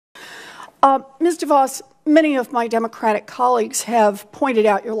Ms. DeVos, many of my Democratic colleagues have pointed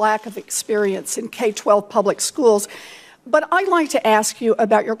out your lack of experience in K-12 public schools, but I'd like to ask you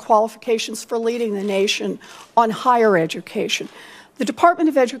about your qualifications for leading the nation on higher education. The Department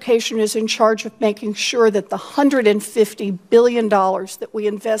of Education is in charge of making sure that the $150 billion that we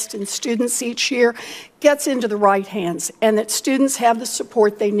invest in students each year gets into the right hands and that students have the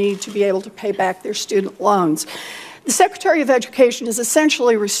support they need to be able to pay back their student loans. The Secretary of Education is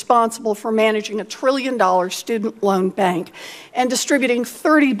essentially responsible for managing a $1 trillion student loan bank and distributing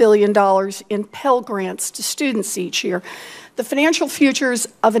 $30 billion in Pell Grants to students each year. The financial futures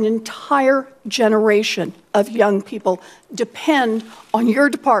of an entire generation of young people depend on your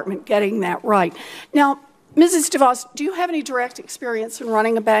department getting that right. Now, Mrs. DeVos, do you have any direct experience in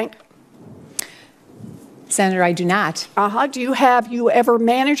running a bank? Senator, I do not. Have you ever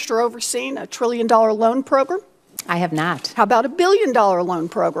managed or overseen a $1 trillion loan program? I have not. How about a $1 billion loan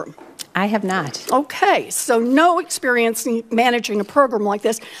program? I have not. Okay, so no experience in managing a program like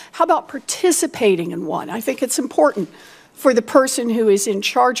this. How about participating in one? I think it's important for the person who is in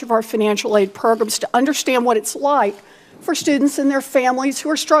charge of our financial aid programs to understand what it's like for students and their families who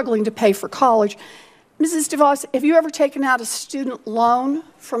are struggling to pay for college. Mrs. DeVos, have you ever taken out a student loan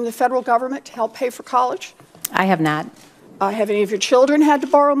from the federal government to help pay for college? I have not. Have any of your children had to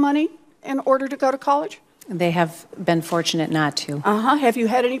borrow money in order to go to college? They have been fortunate not to. Have you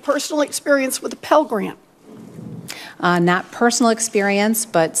had any personal experience with a Pell Grant? Not personal experience,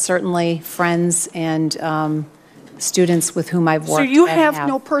 but certainly friends and students with whom I've worked. So you have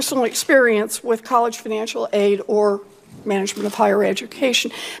no personal experience with college financial aid or management of higher education.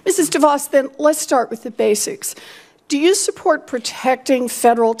 Mrs. DeVos, then let's start with the basics. Do you support protecting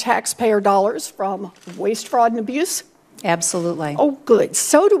federal taxpayer dollars from waste, fraud, and abuse? Absolutely. Oh, good.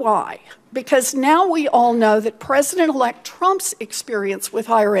 So do I. Because now we all know that President-elect Trump's experience with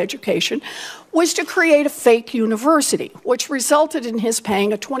higher education was to create a fake university, which resulted in his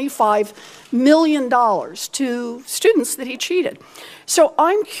paying a $25 million to students that he cheated. So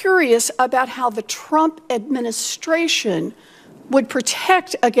I'm curious about how the Trump administration would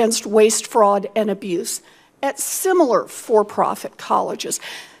protect against waste, fraud, and abuse at similar for-profit colleges.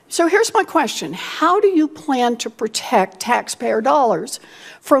 So here's my question. How do you plan to protect taxpayer dollars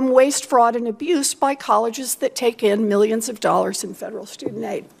from waste, fraud, and abuse by colleges that take in millions of dollars in federal student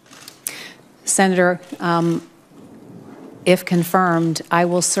aid? Senator, if confirmed, I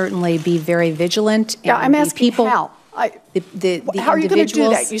will certainly be very vigilant. Yeah, I'm asking how. How are you going to do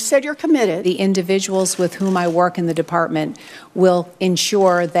that? You said you're committed. The individuals with whom I work in the department will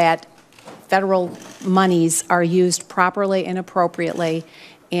ensure that federal monies are used properly and appropriately,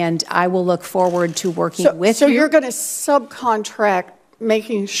 and I will look forward to working with you. So you're going to subcontract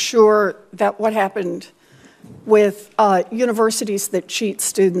making sure that what happened with universities that cheat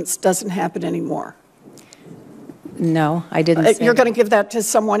students doesn't happen anymore? No, I didn't say You're going to give that to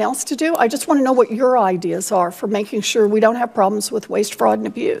someone else to do? I just want to know what your ideas are for making sure we don't have problems with waste, fraud, and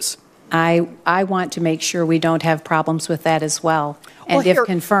abuse. I want to make sure we don't have problems with that as well. And if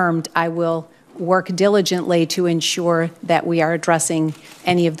confirmed, I will work diligently to ensure that we are addressing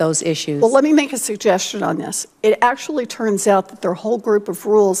any of those issues. Well, let me make a suggestion on this. It actually turns out that there are a whole group of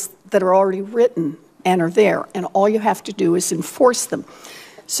rules that are already written and are there, and all you have to do is enforce them.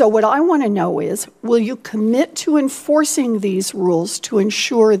 So what I want to know is, will you commit to enforcing these rules to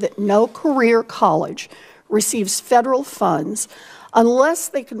ensure that no career college receives federal funds unless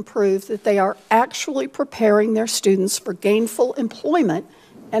they can prove that they are actually preparing their students for gainful employment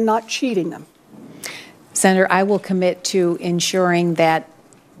and not cheating them? Senator, I will commit to ensuring that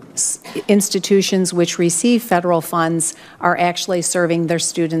institutions which receive federal funds are actually serving their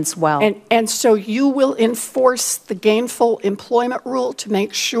students well. And so you will enforce the gainful employment rule to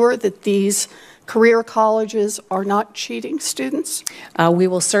make sure that these career colleges are not cheating students? We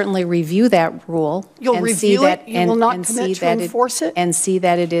will certainly review that rule. You'll review it? You will not commit to enforce it? And see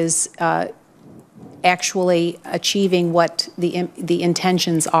that it is actually achieving what the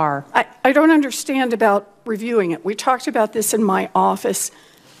intentions are. I don't understand about reviewing it. We talked about this in my office.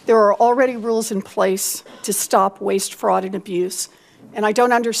 There are already rules in place to stop waste, fraud, and abuse, and I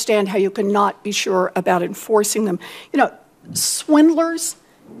don't understand how you cannot be sure about enforcing them. You know, swindlers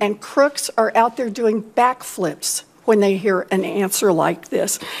and crooks are out there doing backflips when they hear an answer like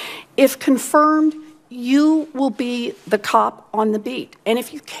this. If confirmed, you will be the cop on the beat, and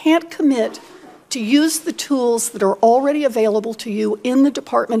if you can't commit to use the tools that are already available to you in the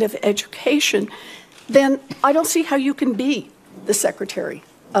Department of Education, then I don't see how you can be the Secretary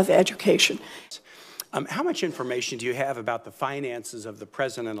of Education. How much information do you have about the finances of the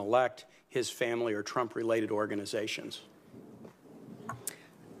president-elect, his family, or Trump-related organizations?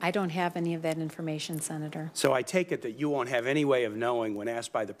 I don't have any of that information, Senator. So I take it that you won't have any way of knowing, when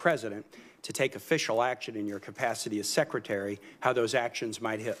asked by the President to take official action in your capacity as Secretary, how those actions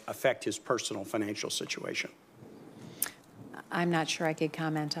might affect his personal financial situation. I'm not sure I could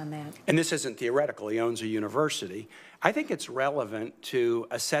comment on that. And this isn't theoretical. He owns a university. I think it's relevant to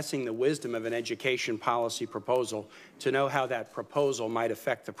assessing the wisdom of an education policy proposal to know how that proposal might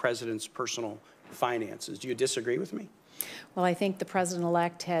affect the President's personal finances. Do you disagree with me? Well, I think the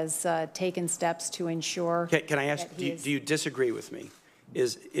President-elect has taken steps to ensure. Can I ask, do you disagree with me?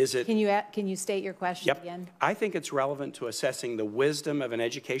 Is it? Can you state your question Yep. again? I think it's relevant to assessing the wisdom of an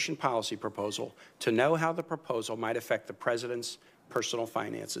education policy proposal to know how the proposal might affect the President's personal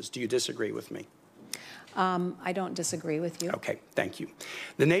finances. Do you disagree with me? I don't disagree with you. Okay, thank you.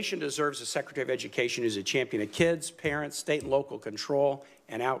 The nation deserves a Secretary of Education who's a champion of kids, parents, state and local control,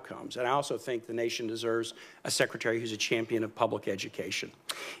 and outcomes. And I also think the nation deserves a Secretary who's a champion of public education.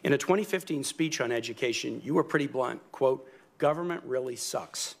 In a 2015 speech on education, you were pretty blunt, quote, "Government really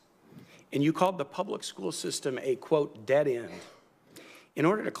sucks." And you called the public school system a, quote, "dead end." In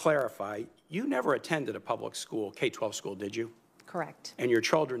order to clarify, you never attended a public school, K-12 school, did you? Correct. And your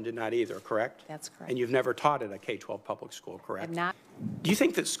children did not either, correct? That's correct. And you've never taught at a K-12 public school, correct? I'm not. Do you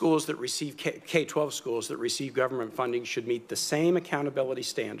think that schools that receive K-12 schools that receive government funding should meet the same accountability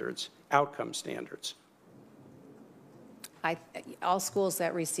standards, outcome standards? All schools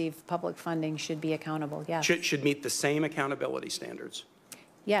that receive public funding should be accountable, yes. Should meet the same accountability standards?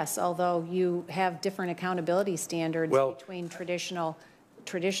 Yes, although you have different accountability standards between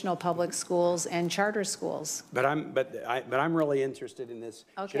traditional public schools and charter schools. But I'm really interested in this.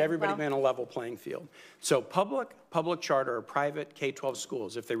 Okay, Should everybody be on a level playing field? So public charter or private K-12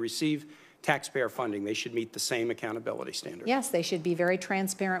 schools, if they receive taxpayer funding, they should meet the same accountability standards. Yes, they should be very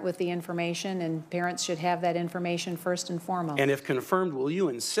transparent with the information, and parents should have that information first and foremost. And if confirmed, will you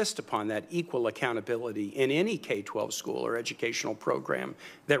insist upon that equal accountability in any K-12 school or educational program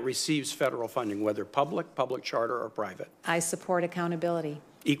that receives federal funding, whether public charter, or private? I support accountability.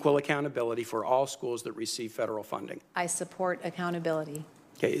 Equal accountability for all schools that receive federal funding. I support accountability.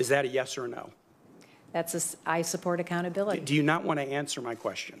 Okay, is that a yes or a no? I support accountability. Do you not want to answer my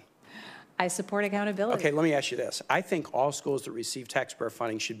question? I support accountability. Okay, let me ask you this. I think all schools that receive taxpayer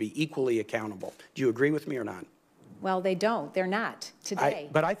funding should be equally accountable. Do you agree with me or not? Well, they don't. They're not today.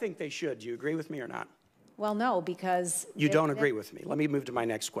 But I think they should. Do you agree with me or not? Well, no, because... You don't agree with me. Let me move to my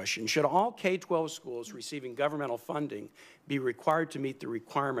next question. Should all K-12 schools receiving governmental funding be required to meet the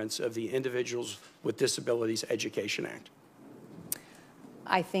requirements of the Individuals with Disabilities Education Act?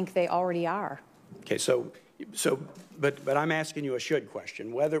 I think they already are. Okay, but I'm asking you a should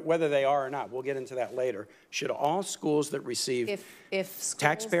question, whether they are or not. We'll get into that later. Should all schools that receive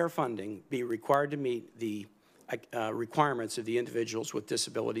taxpayer funding be required to meet the requirements of the Individuals with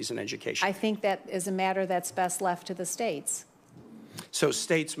Disabilities in Education? I think that is a matter that's best left to the states. So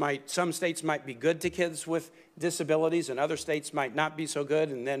some states might be good to kids with disabilities and other states might not be so good,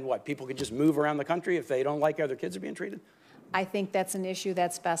 and then what, people could just move around the country if they don't like how their kids are being treated? I think that's an issue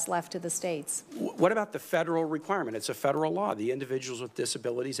that's best left to the states. What about the federal requirement? It's a federal law, the Individuals with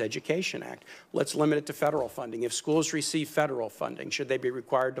Disabilities Education Act. Let's limit it to federal funding. If schools receive federal funding, should they be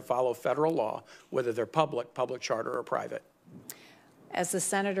required to follow federal law, whether they're public charter, or private? As the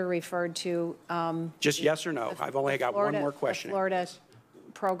senator referred to... just yes or no. I've only got one more question. The Florida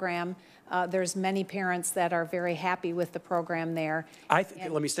program, there's many parents that are very happy with the program there.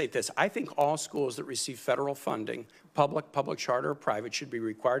 Let me state this. I think all schools that receive federal funding, public charter, or private, should be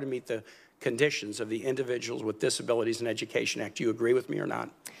required to meet the conditions of the Individuals with Disabilities in Education Act. Do you agree with me or not?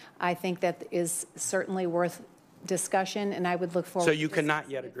 I think that is certainly worth discussion, and I would look forward to... So you cannot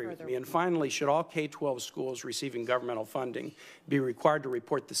yet agree with me. And finally, should all K-12 schools receiving governmental funding be required to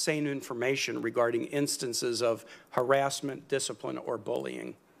report the same information regarding instances of harassment, discipline, or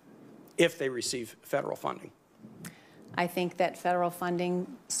bullying if they receive federal funding? I think that federal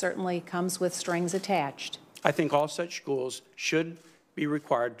funding certainly comes with strings attached. I think all such schools should be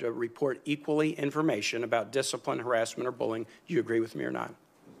required to report equally information about discipline, harassment, or bullying. Do you agree with me or not?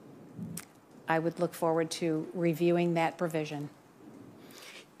 I would look forward to reviewing that provision.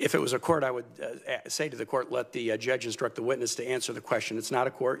 If it was a court, I would say to the court, let the judge instruct the witness to answer the question. It's not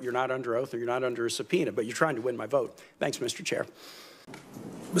a court. You're not under oath or you're not under a subpoena, but you're trying to win my vote. Thanks, Mr. Chair.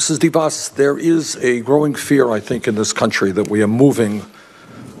 Mrs. DeVos, there is a growing fear, I think, in this country that we are moving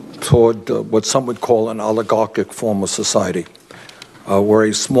toward what some would call an oligarchic form of society, where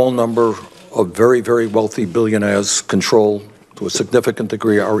a small number of very, very wealthy billionaires control, to a significant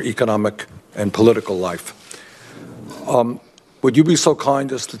degree, our economic and political life. Would you be so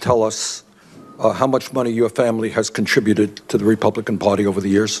kind as to tell us how much money your family has contributed to the Republican Party over the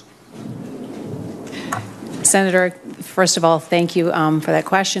years? Senator, first of all, thank you for that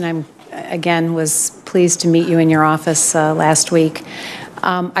question. Again, was pleased to meet you in your office last week.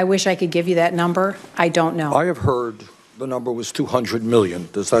 I wish I could give you that number. I don't know. I have heard the number was $200 million.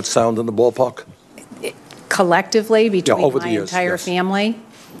 Does that sound in the ballpark? Collectively, between over my the years, entire yes. family,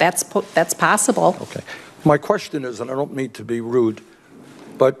 that's possible. Okay. My question is, and I don't mean to be rude,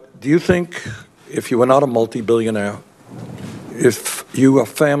 but do you think if you were not a multi-billionaire, if your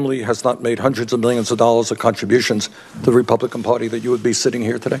family has not made hundreds of millions of dollars of contributions to the Republican Party, that you would be sitting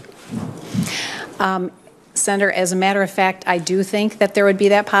here today? Senator, as a matter of fact, I do think that there would be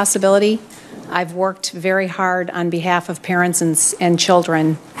that possibility. I've worked very hard on behalf of parents and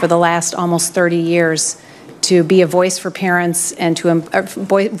children for the last almost 30 years to be a voice for parents and to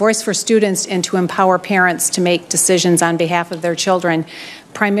voice for students and to empower parents to make decisions on behalf of their children,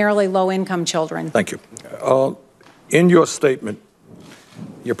 primarily low-income children. Thank you. In your statement,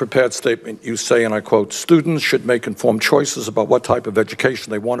 your prepared statement, you say, and I quote, "Students should make informed choices about what type of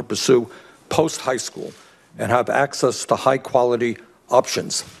education they want to pursue post-high school and have access to high-quality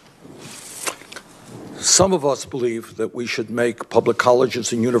options." Some of us believe that we should make public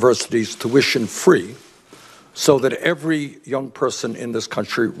colleges and universities tuition-free so that every young person in this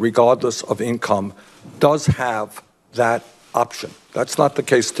country, regardless of income, does have that option. That's not the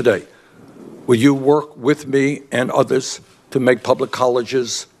case today. Will you work with me and others to make public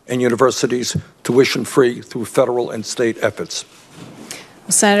colleges and universities tuition-free through federal and state efforts?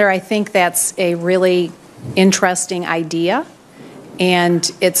 Senator, I think that's a really interesting idea,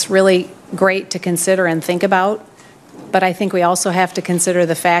 and it's really great to consider and think about. But I think we also have to consider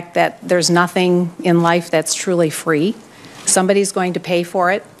the fact that there's nothing in life that's truly free. Somebody's going to pay for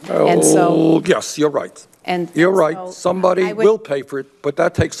it. And so, yes, you're right. You're right. So somebody will pay for it, but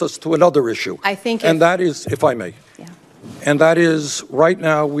that takes us to another issue. I think and that is, if I may, yeah. And that is right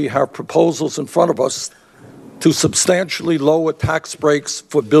now we have proposals in front of us to substantially lower tax breaks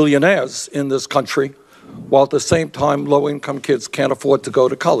for billionaires in this country, while at the same time low-income kids can't afford to go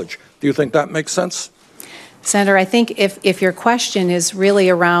to college. Do you think that makes sense? Senator, I think if your question is really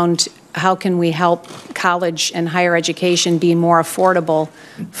around how can we help college and higher education be more affordable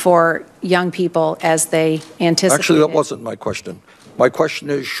for young people as they anticipate. Actually, that wasn't my question. My question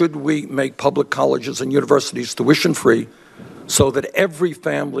is, should we make public colleges and universities tuition-free so that every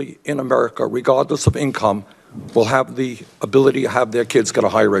family in America, regardless of income, will have the ability to have their kids get a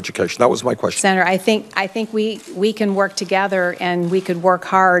higher education? That was my question. Senator, I think we can work together, and we could work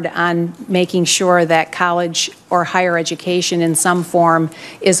hard on making sure that college or higher education in some form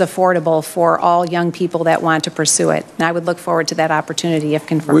is affordable for all young people that want to pursue it. And I would look forward to that opportunity if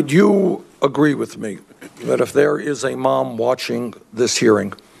confirmed. Would you agree with me that if there is a mom watching this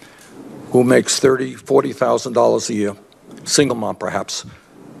hearing who makes $30,000, $40,000 a year, single mom perhaps,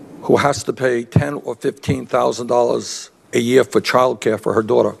 who has to pay $10,000 or $15,000 a year for childcare for her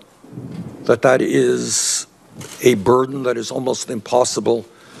daughter, that is a burden that is almost impossible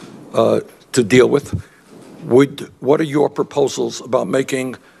to deal with? What are your proposals about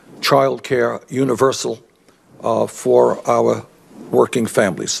making childcare universal for our working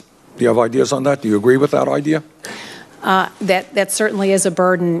families? Do you have ideas on that? Do you agree with that idea? That certainly is a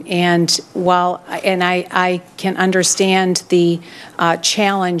burden, and I can understand the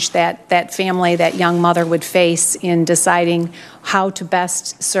challenge that family, that young mother would face in deciding how to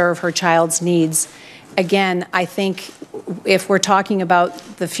best serve her child's needs. Again, I think if we're talking about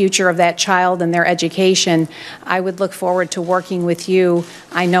the future of that child and their education, I would look forward to working with you.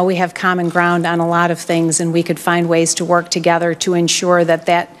 I know we have common ground on a lot of things, and we could find ways to work together to ensure that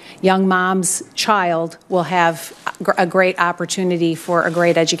that young mom's child will have a great opportunity for a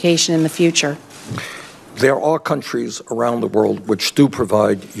great education in the future. There are countries around the world which do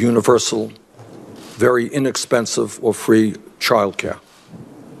provide universal, very inexpensive or free childcare.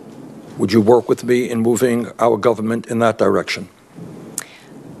 Would you work with me in moving our government in that direction?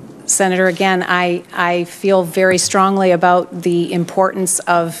 Senator, again, I feel very strongly about the importance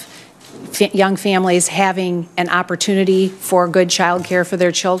of young families having an opportunity for good child care for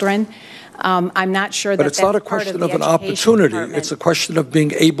their children. I'm not sure that But it's not a question of an opportunity. It's a question of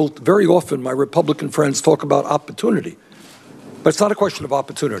being able to, very often my Republican friends talk about opportunity. But it's not a question of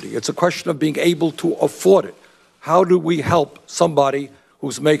opportunity. It's a question of being able to afford it. How do we help somebody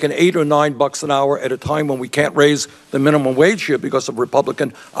who's making $8 or $9 an hour at a time when we can't raise the minimum wage here because of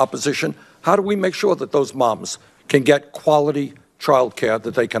Republican opposition? How do we make sure that those moms can get quality child care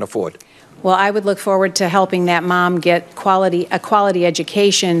that they can afford? Well, I would look forward to helping that mom get a quality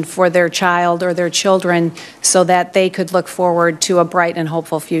education for their child or their children so that they could look forward to a bright and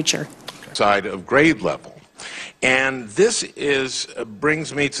hopeful future. side of grade level. And this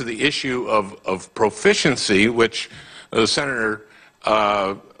brings me to the issue of proficiency, which the Senator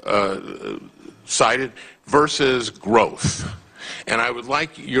cited, versus growth. And I would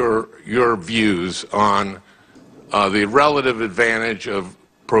like your views on the relative advantage of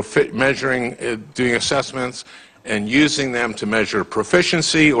measuring, doing assessments and using them to measure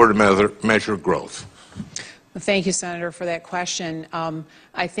proficiency or to measure growth. Thank you, Senator, for that question.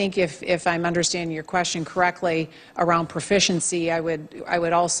 I think if I'm understanding your question correctly around proficiency, I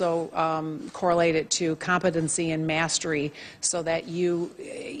would also correlate it to competency and mastery, so that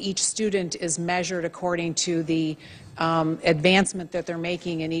each student is measured according to the advancement that they're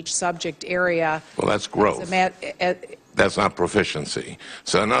making in each subject area. Well, that's growth. That's not proficiency.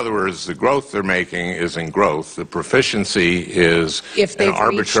 So in other words, the growth they're making is in growth. The proficiency is an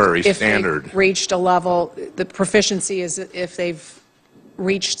arbitrary standard. If they've reached a level, the proficiency is if they've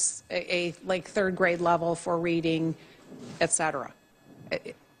reached a like third grade level for reading, etc.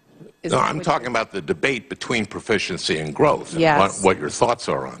 No, I'm talking about the debate between proficiency and growth. Yes. And what your thoughts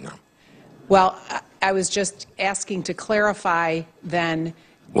are on them. Well, I was just asking to clarify then.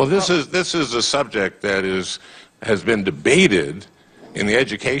 Well, this is a subject that has been debated in the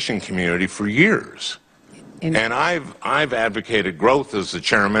education community for years. And I've advocated growth as the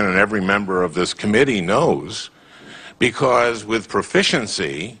chairman, and every member of this committee knows, because with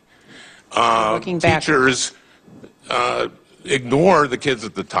proficiency, teachers ignore the kids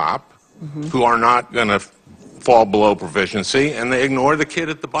at the top who are not going to fall below proficiency, and they ignore the kid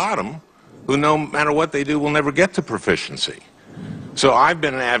at the bottom who, no matter what they do, will never get to proficiency. So I've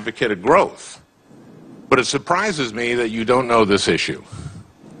been an advocate of growth. But it surprises me that you don't know this issue.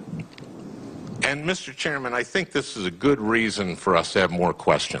 And, Mr. Chairman, I think this is a good reason for us to have more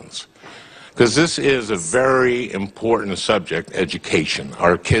questions, because this is a very important subject, education,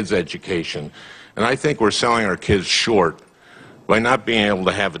 our kids' education. And I think we're selling our kids short by not being able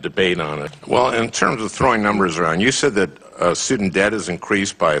to have a debate on it. Well, in terms of throwing numbers around, you said that student debt has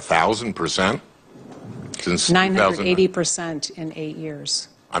increased by 1,000% since 980% in 8 years.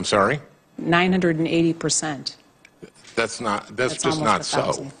 I'm sorry? 980%. That's just not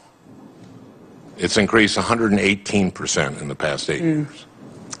so. It's increased 118% in the past 8 years.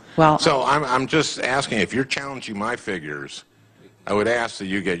 Well, so I'm just asking, if you're challenging my figures, I would ask that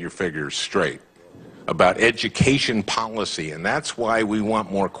you get your figures straight about education policy, and that's why we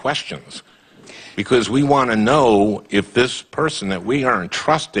want more questions, because we want to know if this person that we are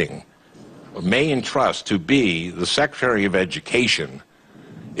entrusting or may entrust to be the Secretary of Education,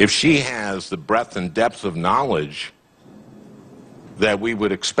 if she has the breadth and depth of knowledge that we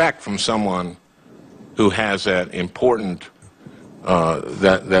would expect from someone who has that important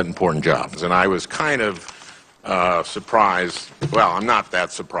important job. And I was kind of surprised, well, I'm not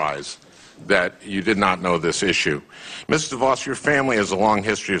that surprised, that you did not know this issue. Mrs. DeVos, your family has a long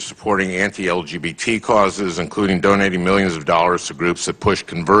history of supporting anti-LGBT causes, including donating millions of dollars to groups that push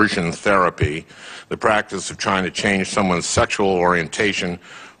conversion therapy, the practice of trying to change someone's sexual orientation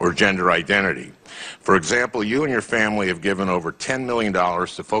or gender identity. For example, you and your family have given over $10 million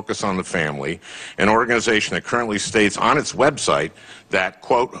to Focus on the Family, an organization that currently states on its website that,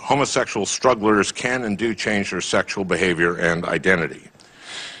 quote, homosexual strugglers can and do change their sexual behavior and identity.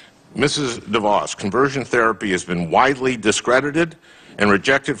 Mrs. DeVos, conversion therapy has been widely discredited and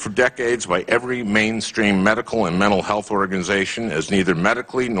rejected for decades by every mainstream medical and mental health organization as neither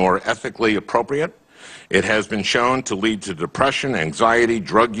medically nor ethically appropriate. It has been shown to lead to depression, anxiety,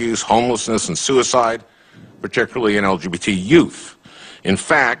 drug use, homelessness, and suicide, particularly in LGBT youth. In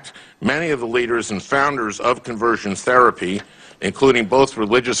fact, many of the leaders and founders of conversion therapy, including both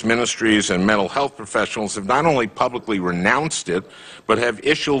religious ministries and mental health professionals, have not only publicly renounced it, but have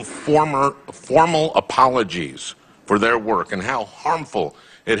issued formal apologies for their work and how harmful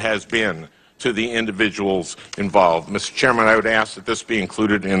it has been to the individuals involved. Mr. Chairman, I would ask that this be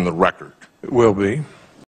included in the record. It will be.